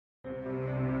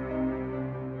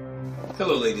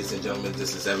Hello ladies and gentlemen,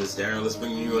 this is Evans Darren. Let's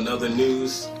bring you another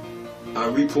news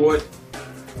report.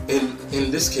 In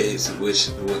this case,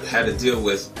 which had to deal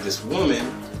with this woman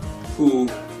who,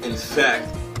 in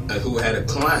fact, who had a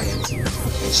client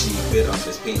and she bit off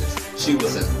his penis. She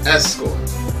was an escort.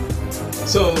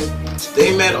 So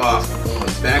they met off on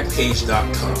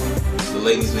Backpage.com. The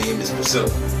lady's name is Priscilla.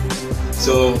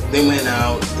 So they went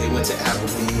out, they went to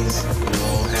Applebee's,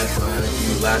 had fun.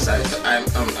 Last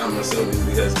I'm assuming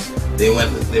because they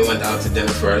went out to dinner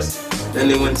first, then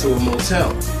they went to a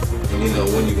motel. And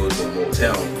when you go to a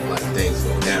motel, a lot of things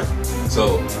go down.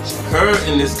 So her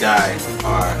and this guy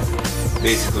are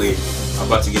basically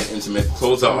about to get intimate.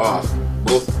 Clothes are off.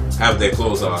 Both have their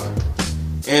clothes off.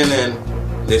 And then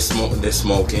they're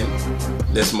smoking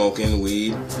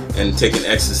weed and taking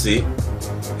ecstasy.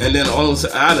 And then all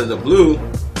out of the blue,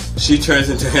 she turns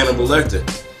into Hannibal Lecter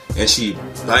and she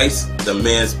bites the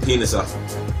man's penis off.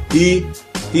 He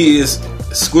is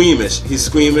squeamish. He's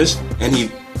squeamish and he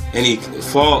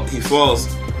falls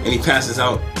and he passes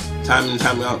out time and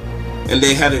time out. And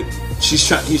he's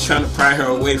trying to pry her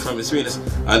away from his penis.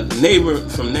 A neighbor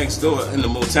from next door in the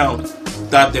motel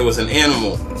thought there was an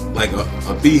animal, like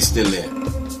a beast in there.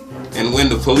 And when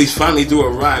the police finally do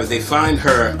arrive, they find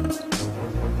her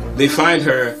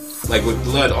like with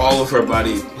blood all over her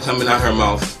body coming out her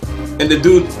mouth. And the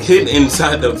dude hid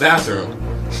inside the bathroom.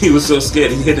 He was so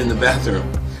scared he hid in the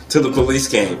bathroom till the police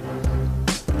came.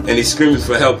 And he's screaming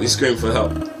for help. He's screaming for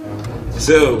help.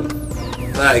 So,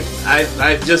 like,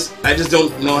 I just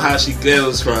don't know how she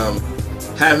goes from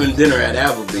having dinner at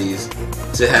Applebee's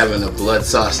to having a blood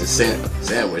sausage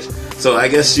sandwich. So I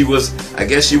guess she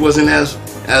wasn't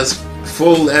as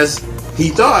full as he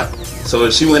thought. So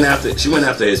she went after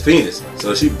his penis.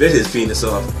 So she bit his penis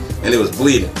off, and it was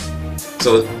bleeding.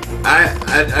 So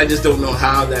I just don't know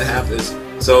how that happens.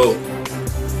 So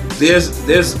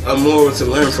there's a moral to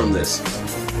learn from this.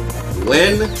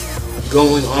 When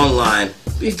going online,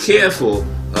 be careful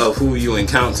of who you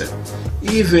encounter,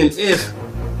 even if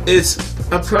it's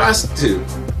a prostitute.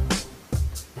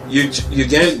 You're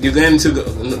going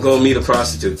to go meet a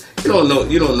prostitute. You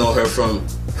don't know her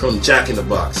from Jack in the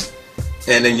Box,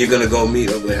 and then you're gonna go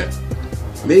meet up with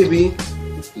her. Maybe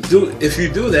if you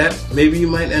do that, maybe you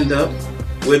might end up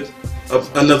with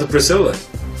another Priscilla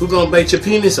who gonna bite your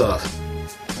penis off.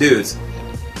 Dudes,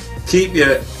 keep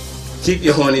your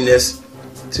horniness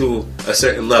to a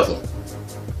certain level.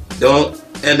 Don't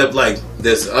end up like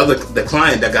the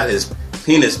client that got his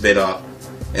penis bit off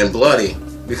and bloody,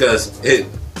 because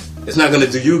it's not gonna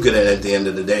do you good at the end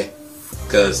of the day.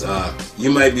 Because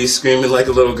you might be screaming like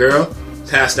a little girl,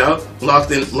 passed out, locked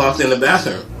in the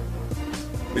bathroom.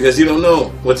 Because you don't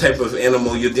know what type of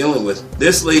animal you're dealing with.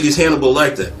 This lady's Hannibal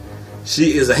Lecter.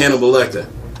 She is a Hannibal Lecter.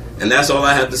 And that's all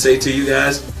I have to say to you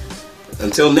guys.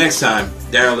 Until next time,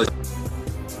 Daryl.